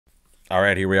All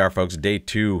right, here we are, folks. Day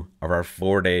 2 of our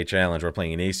 4-day challenge. We're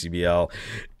playing an ACBL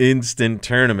instant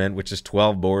tournament, which is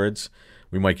 12 boards.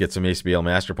 We might get some ACBL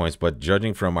master points, but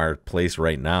judging from our place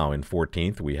right now in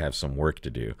 14th, we have some work to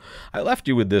do. I left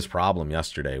you with this problem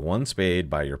yesterday. 1 spade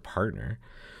by your partner,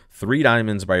 3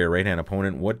 diamonds by your right-hand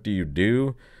opponent. What do?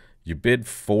 You bid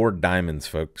 4 diamonds,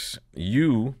 folks.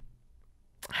 You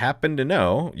happen to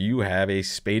know you have a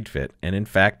spade fit, and in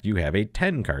fact, you have a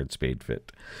 10-card spade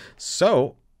fit.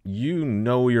 So you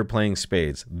know you're playing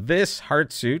spades. This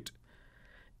heart suit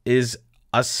is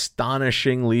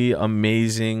astonishingly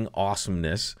amazing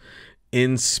awesomeness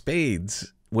in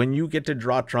spades. When you get to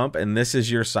draw trump and this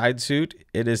is your side suit,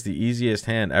 it is the easiest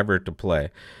hand ever to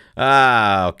play.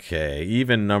 Okay,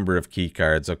 even number of key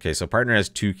cards. Okay, so partner has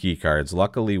 2 key cards.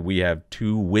 Luckily, we have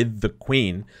 2 with the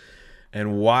queen.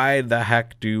 And why the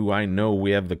heck do I know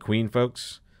we have the queen,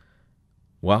 folks?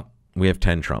 Well, we have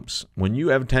 10 trumps. When you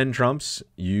have 10 trumps,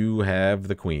 you have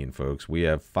the queen, folks. We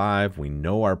have 5. We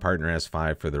know our partner has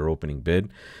 5 for their opening bid.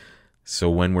 So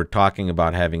when we're talking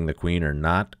about having the queen or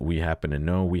not, we happen to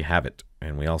know we have it.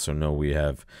 And we also know we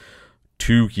have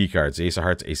 2 key cards, ace of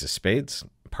hearts, ace of spades.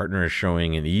 Partner is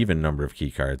showing an even number of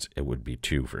key cards. It would be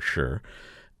 2 for sure.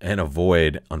 And a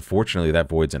void. Unfortunately, that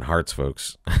void's in hearts,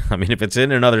 folks. I mean, if it's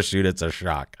in another suit, it's a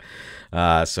shock.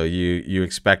 So you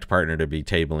expect partner to be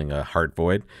tabling a heart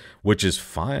void, which is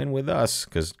fine with us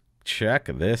because check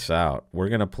this out. We're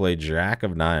going to play jack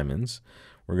of diamonds.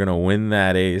 We're going to win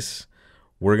that ace.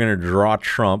 We're going to draw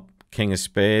trump, king of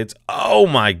spades. Oh,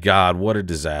 my God. What a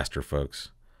disaster, folks.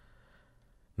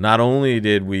 Not only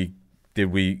did we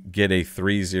get a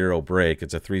 3-0 break,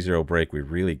 it's a 3-0 break we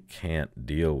really can't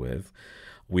deal with.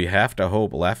 We have to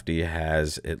hope lefty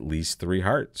has at least 3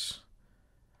 hearts.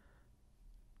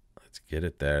 Let's get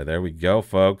it there. There we go,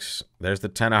 folks. There's the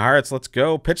 10 of hearts. Let's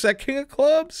go. Pitch that king of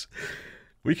clubs.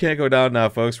 We can't go down now,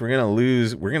 folks. We're gonna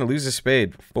lose. We're gonna lose a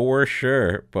spade for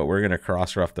sure, but we're gonna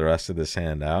cross rough the rest of this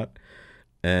hand out,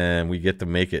 and we get to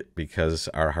make it because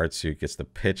our heart suit gets to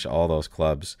pitch all those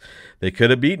clubs. They could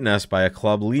have beaten us by a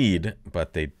club lead,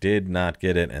 but they did not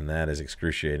get it, and that is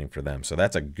excruciating for them. So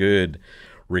that's a good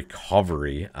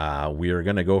recovery. We are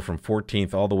going to go from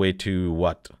 14th all the way to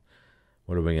what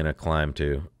are we going to climb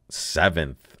to?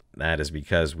 7th. That is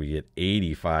because we get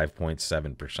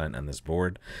 85.7% on this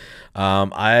board.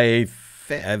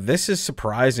 This is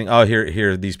surprising. Oh,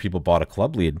 here these people bought a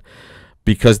club lead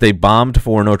because they bombed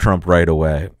for no trump right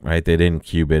away, right? They didn't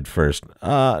Q bid first.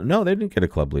 No, they didn't get a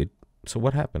club lead. So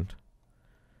what happened?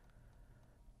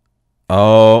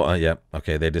 Oh, yep.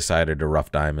 Okay, they decided to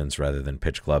rough diamonds rather than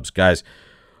pitch clubs. Guys,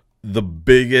 the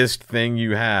biggest thing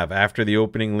you have after the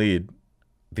opening lead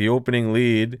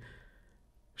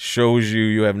shows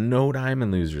you have no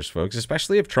diamond losers, folks,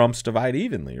 especially if trumps divide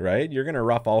evenly, right? You're going to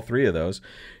rough all 3 of those.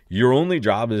 Your only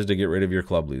job is to get rid of your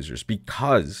club losers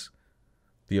because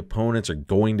the opponents are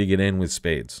going to get in with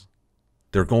spades.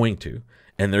 They're going to.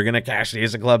 And they're going to cash the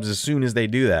ace of clubs as soon as they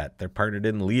do that. Their partner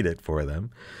didn't lead it for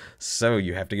them. So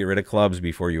you have to get rid of clubs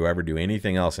before you ever do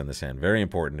anything else in this hand. Very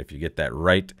important. If you get that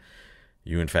right,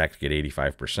 you, in fact, get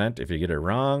 85%. If you get it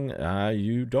wrong,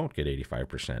 you don't get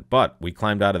 85%. But we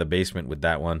climbed out of the basement with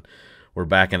that one. We're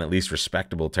back in at least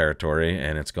respectable territory,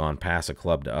 and it's gone past a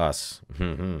club to us.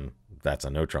 That's a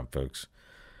no trump, folks.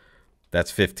 That's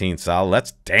 15 solid.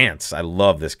 Let's dance. I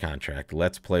love this contract.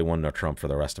 Let's play 1 no trump for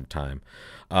the rest of time.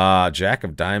 Jack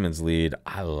of diamonds lead.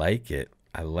 I like it.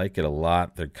 I like it a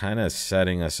lot. They're kind of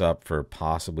setting us up for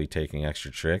possibly taking extra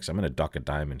tricks. I'm going to duck a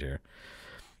diamond here.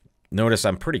 Notice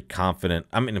I'm pretty confident.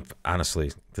 I mean,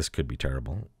 honestly, this could be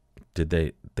terrible. Did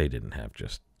they? They didn't have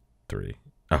just 3.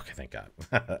 Okay, thank God.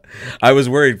 I was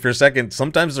worried for a second.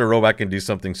 Sometimes the robot can do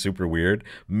something super weird.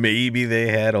 Maybe they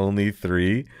had only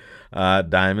 3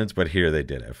 diamonds, but here they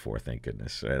did have 4. Thank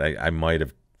goodness. Right? I might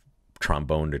have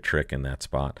tromboned a trick in that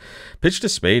spot. Pitched a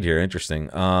spade here. Interesting.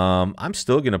 I'm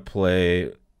still gonna play.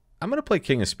 I'm gonna play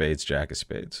king of spades, jack of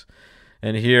spades.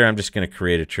 And here I'm just going to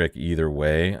create a trick either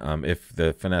way. If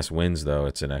the finesse wins, though,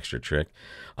 it's an extra trick.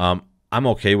 I'm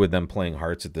okay with them playing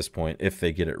hearts at this point if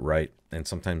they get it right. And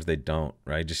sometimes they don't,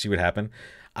 right? Just see what happened.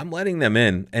 I'm letting them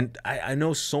in. And I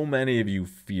know so many of you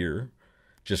fear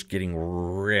just getting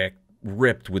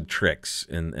ripped with tricks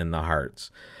in the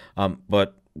hearts.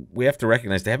 But we have to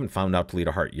recognize they haven't found out to lead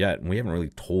a heart yet. And we haven't really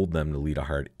told them to lead a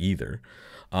heart either.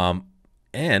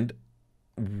 And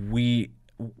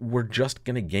we're just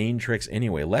going to gain tricks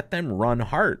anyway. Let them run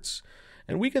hearts.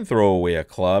 And we can throw away a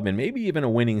club and maybe even a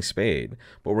winning spade.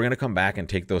 But we're going to come back and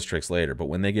take those tricks later. But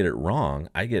when they get it wrong,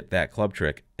 I get that club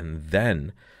trick. And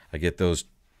then I get those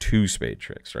 2 spade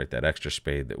tricks, right? That extra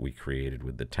spade that we created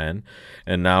with the 10.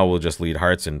 And now we'll just lead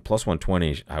hearts, and plus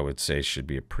 120, I would say, should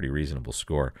be a pretty reasonable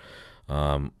score.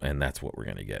 And that's what we're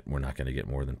going to get. We're not going to get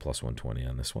more than plus 120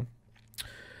 on this one.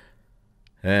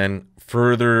 And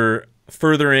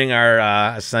furthering our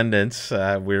ascendance,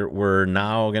 we're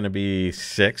now going to be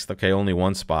 6th. Okay, only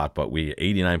 1 spot, but we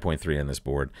 89.3 on this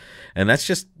board. And that's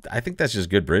just, I think that's just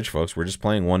good bridge, folks. We're just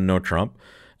playing one no trump,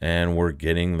 and we're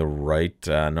getting the right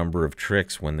number of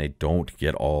tricks when they don't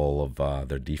get all of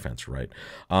their defense right.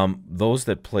 Those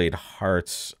that played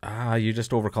hearts, you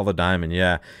just overcall the diamond.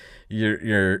 Yeah,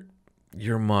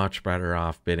 you're much better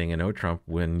off bidding a no trump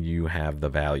when you have the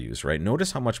values, right?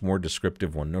 Notice how much more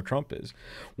descriptive one no trump is.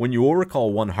 When you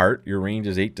overcall 1 heart, your range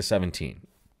is 8 to 17.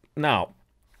 Now,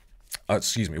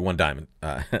 excuse me, 1 diamond.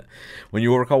 When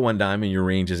you overcall 1 diamond, your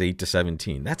range is 8 to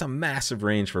 17. That's a massive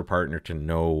range for a partner to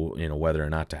know, whether or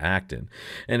not to act in.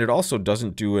 And it also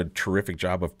doesn't do a terrific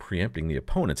job of preempting the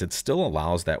opponents. It still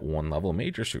allows that 1 level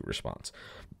major suit response.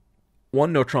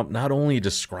 1 no trump not only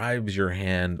describes your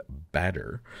hand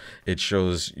better, it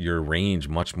shows your range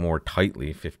much more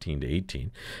tightly, 15 to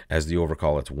 18. As the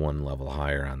overcall, it's 1 level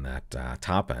higher on that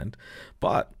top end.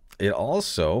 But it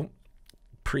also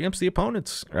preempts the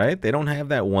opponents, right? They don't have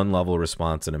that 1 level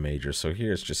response in a major. So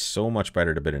here it's just so much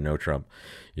better to bid a no trump.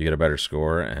 You get a better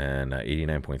score, and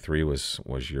 89.3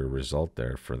 was your result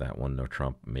there for that 1 no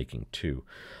trump, making 2.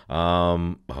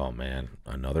 Oh man,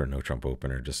 another no trump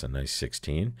opener, just a nice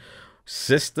 16.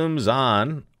 Systems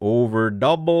on over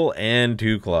double and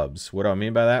 2 clubs. What do I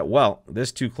mean by that? Well,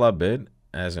 this 2 club bid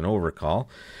as an overcall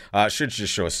should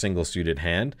just show a single suited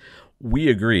hand. We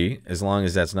agree, as long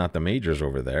as that's not the majors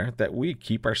over there, that we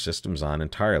keep our systems on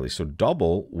entirely. So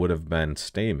double would have been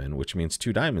Stamen, which means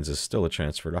 2 diamonds is still a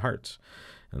transfer to hearts.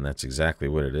 And that's exactly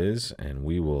what it is, and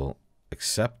we will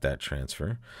accept that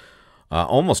transfer.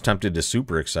 Almost tempted to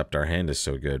super accept, our hand is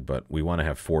so good, but we want to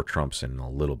have 4 trumps and a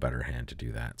little better hand to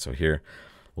do that. So here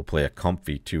we'll play a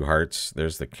comfy 2 hearts.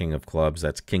 There's the king of clubs.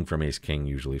 That's king from ace king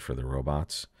usually for the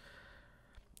robots.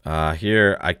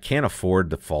 Here I can't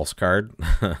afford the false card.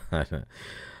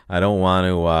 I don't want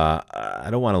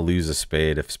to lose a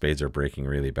spade if spades are breaking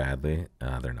really badly.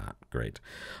 They're not great.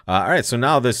 All right, so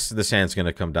now this hand's going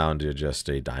to come down to just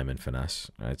a diamond finesse.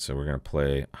 All right, so we're going to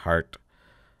play heart,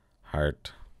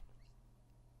 heart.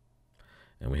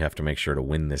 And we have to make sure to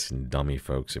win this in dummy,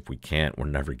 folks. If we can't, we're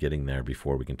never getting there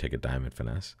before we can take a diamond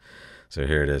finesse. So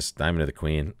here it is, diamond to the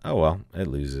queen. Oh, well, it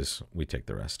loses. We take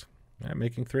the rest. All right,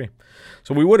 making 3.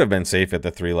 So we would have been safe at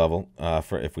the 3 level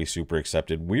for if we super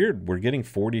accepted. Weird, we're getting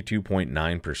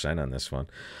 42.9% on this one.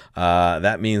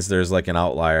 That means there's like an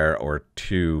outlier or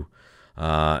 2.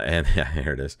 And yeah,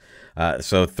 here it is.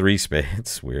 So 3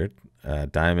 spades, weird.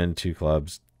 Diamond, 2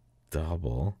 clubs,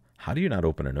 double. How do you not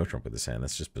open a no trump with this hand?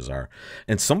 That's just bizarre.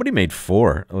 And somebody made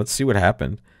 4. Let's see what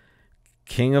happened.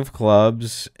 King of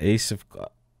clubs, ace of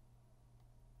clubs.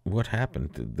 What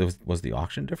happened? Was the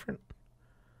auction different?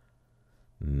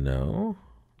 No.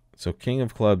 So king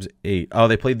of clubs, 8. Oh,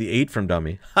 they played the 8 from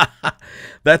dummy.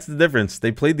 That's the difference.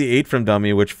 They played the 8 from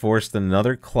dummy, which forced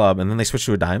another club, and then they switched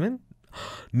to a diamond?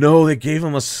 No, they gave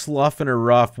him a slough and a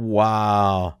rough.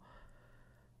 Wow.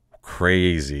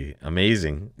 Crazy.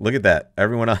 Amazing. Look at that.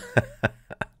 Everyone else.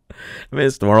 I mean,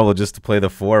 it's normal just to play the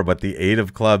 4, but the 8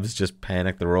 of clubs just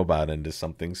panicked the robot into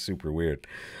something super weird.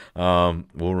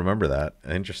 We'll remember that.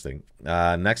 Interesting.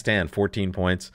 Next hand, 14 points.